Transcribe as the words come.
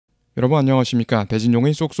여러분 안녕하십니까?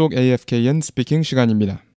 배진용의 쏙쏙 AFKN 스피킹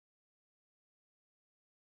시간입니다.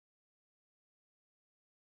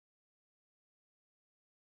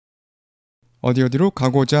 어디로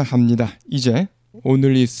가고자 합니다. 이제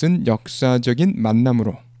오늘 있은 역사적인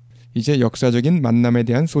만남으로. 이제 역사적인 만남에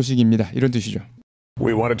대한 소식입니다. 이런 뜻이죠.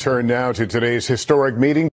 We want to turn now to today's historic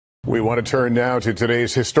meeting. We want to turn now to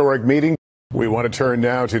today's historic meeting. We want to turn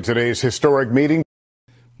now to today's historic meeting.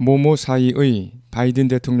 모모 사이의 바이든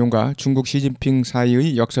대통령과 중국 시진핑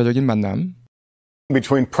사이의 역사적인 만남.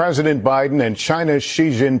 Between President Biden and China's Xi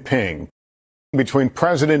Jinping. Between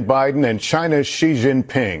President Biden and China's Xi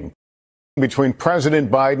Jinping. Between President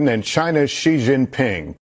Biden and China's Xi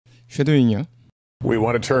Jinping. 쉐도잉이요. We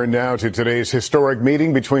want to turn now to today's historic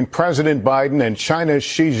meeting between President Biden and China's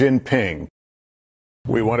Xi Jinping.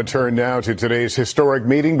 We want to turn now to today's historic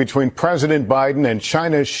meeting between President Biden and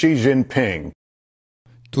China's Xi Jinping.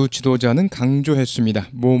 두 지도자는 강조했습니다.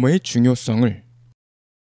 모모의 중요성을.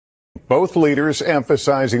 Both leaders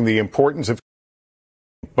emphasizing the importance of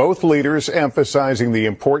Both leaders emphasizing the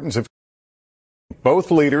importance of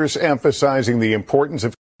Both leaders emphasizing the importance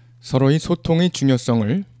of 서로의 소통의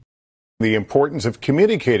중요성을. The importance of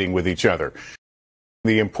communicating with each other.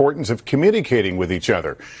 The importance of communicating with each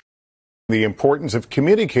other. The importance of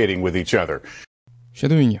communicating with each other.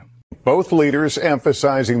 쉐도잉이요. Both leaders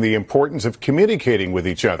emphasizing the importance of communicating with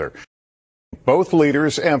each other. Both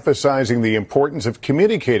leaders emphasizing the importance of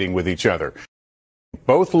communicating with each other.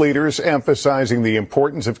 Both leaders emphasizing the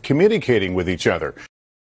importance of communicating with each other.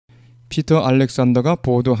 피터 알렉산더가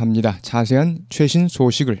보도합니다. 자세한 최신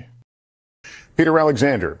소식을. Peter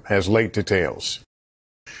Alexander has late details.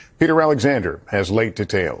 Peter Alexander has late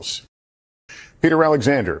details. Peter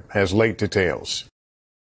Alexander has late details.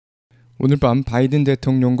 오늘 밤 바이든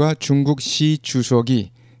대통령과 중국 시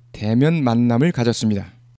주석이 대면 만남을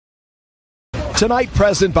가졌습니다. Tonight,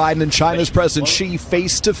 President Biden and China's President Xi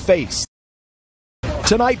face to face.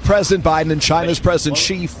 Tonight, President Biden and China's President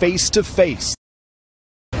Xi face to face.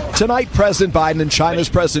 Tonight, President Biden and China's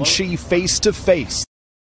President Xi face to face.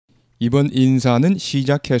 이번 인사는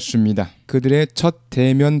시작했습니다. 그들의 첫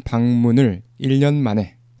대면 방문을 1년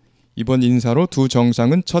만에. 이번 인사로 두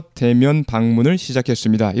정상은 첫 대면 방문을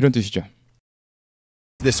시작했습니다. 이런 뜻이죠.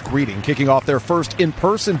 This greeting kicking off their first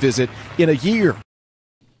in-person visit in a year.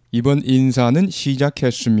 이번 인사는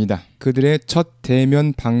시작했습니다. 그들의 첫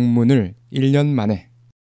대면 방문을 1년 만에.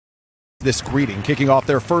 This greeting kicking off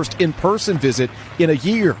their first in-person visit in a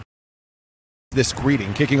year. This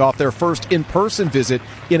greeting kicking off their first in-person visit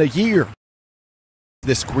in a year.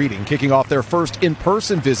 This greeting kicking off their first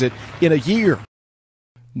in-person visit in a year.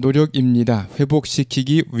 노력입니다.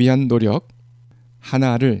 회복시키기 위한 노력.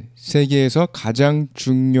 하나를, 세계에서 가장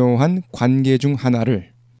중요한 관계 중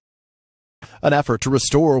하나를. An effort to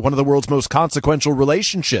restore one of the world's most consequential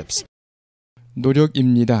relationships.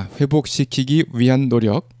 노력입니다. 회복시키기 위한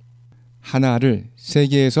노력. 하나를,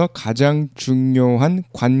 세계에서 가장 중요한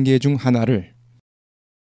관계 중 하나를.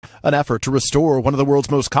 An effort to restore one of the world's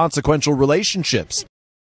most consequential relationships.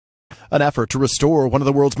 An effort to restore one of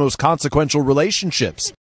the world's most consequential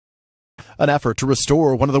relationships. An effort to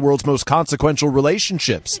restore one of the world's most consequential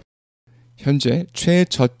relationships. 현재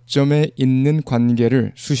최저점에 있는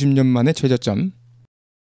관계를 수십 년 만에 최저점.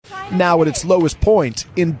 Now at its lowest point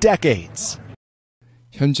in decades.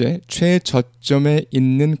 현재 최저점에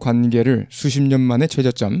있는 관계를 수십 년 만에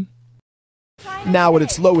최저점. Now at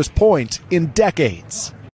its lowest point in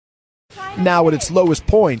decades. Now at its lowest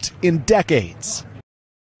point in decades.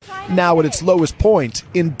 Now at its lowest point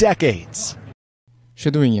in decades.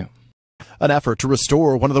 쉐도잉이요. An effort to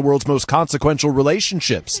restore one of the world's most consequential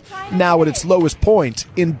relationships. Now at its lowest point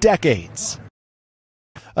in decades.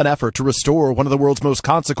 An effort to restore one of the world's most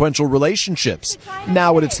consequential relationships.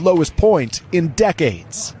 Now at its lowest point in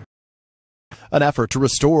decades. An effort to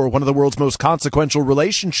restore one of the world's most consequential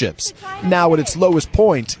relationships. Now at its lowest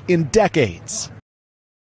point in decades.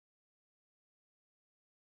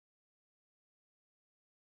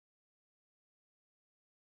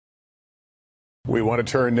 We want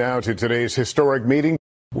to turn now to today's historic meeting.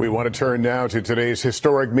 We want to turn now to today's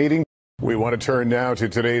historic meeting. We want to turn now to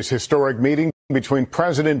today's historic meeting between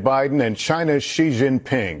President Biden and China's Xi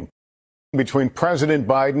Jinping. Between President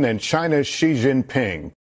Biden and China's Xi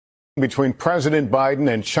Jinping. Between President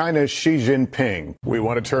Biden and China's Xi Jinping. We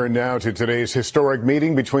want to turn now to today's historic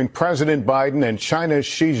meeting between President Biden and China's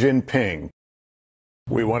Xi Jinping.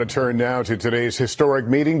 We want to turn now to today's historic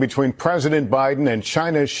meeting between President Biden and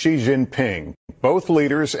China's Xi Jinping. Both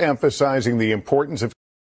leaders emphasizing the importance of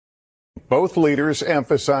Both leaders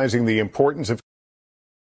emphasizing the importance of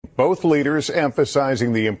Both leaders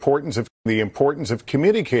emphasizing the importance of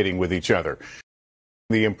communicating with each other.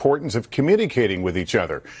 The importance of communicating with each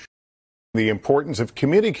other. The importance of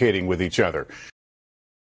communicating with each other.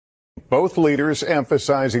 Both leaders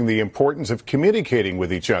emphasizing the importance of communicating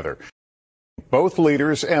with each other. Both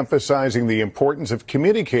leaders emphasizing the importance of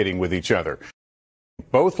communicating with each other.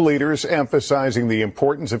 Both leaders emphasizing the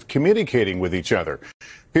importance of communicating with each other.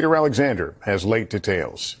 Peter Alexander has late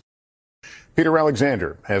details. Peter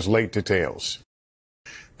Alexander has late details.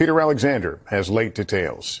 Peter Alexander has late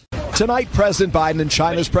details. Tonight, President Biden and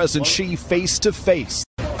China's President Xi face to face.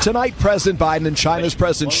 Tonight, President Biden and China's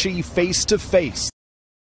President Xi face to face.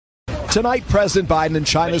 Tonight, President Biden and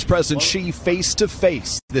China's President Xi face to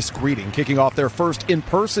face. This greeting kicking off their first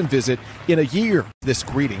in-person visit in a year. This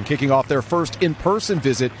greeting kicking off their first in-person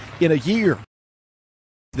visit in a year.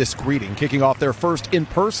 This greeting kicking off their first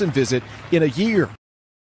in-person visit in a year.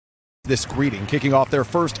 This greeting kicking off their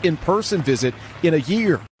first in-person visit in a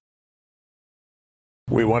year.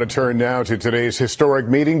 We want to turn now to today's historic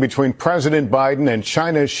meeting between President Biden and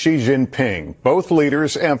China's Xi Jinping, both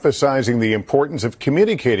leaders emphasizing the importance of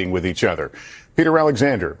communicating with each other. Peter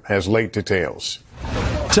Alexander has late details.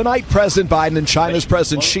 Tonight, President Biden and China's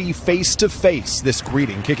President Xi face to face. This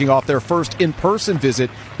greeting kicking off their first in-person visit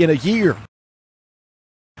in a year.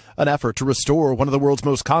 An effort to restore one of the world's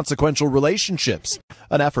most consequential relationships.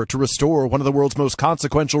 An effort to restore one of the world's most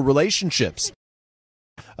consequential relationships.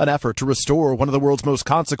 An effort to restore one of the world's most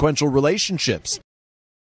consequential relationships.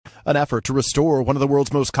 An effort to restore one of the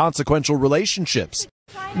world's most consequential relationships.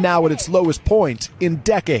 Now at its lowest point in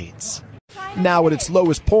decades. Now at its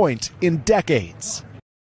lowest point in decades.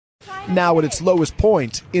 Now at its lowest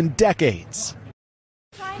point in decades.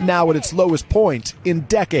 Now at its lowest point in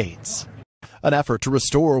decades. An effort to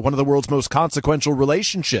restore one of the world's most consequential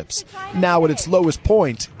relationships. Now at its lowest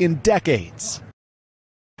point in decades.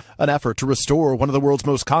 An effort to restore one of the world's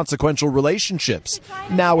most consequential relationships.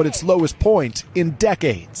 Now at its lowest point in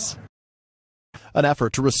decades. An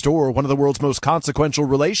effort to restore one of the world's most consequential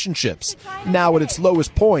relationships. Now at its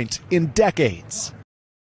lowest point in decades.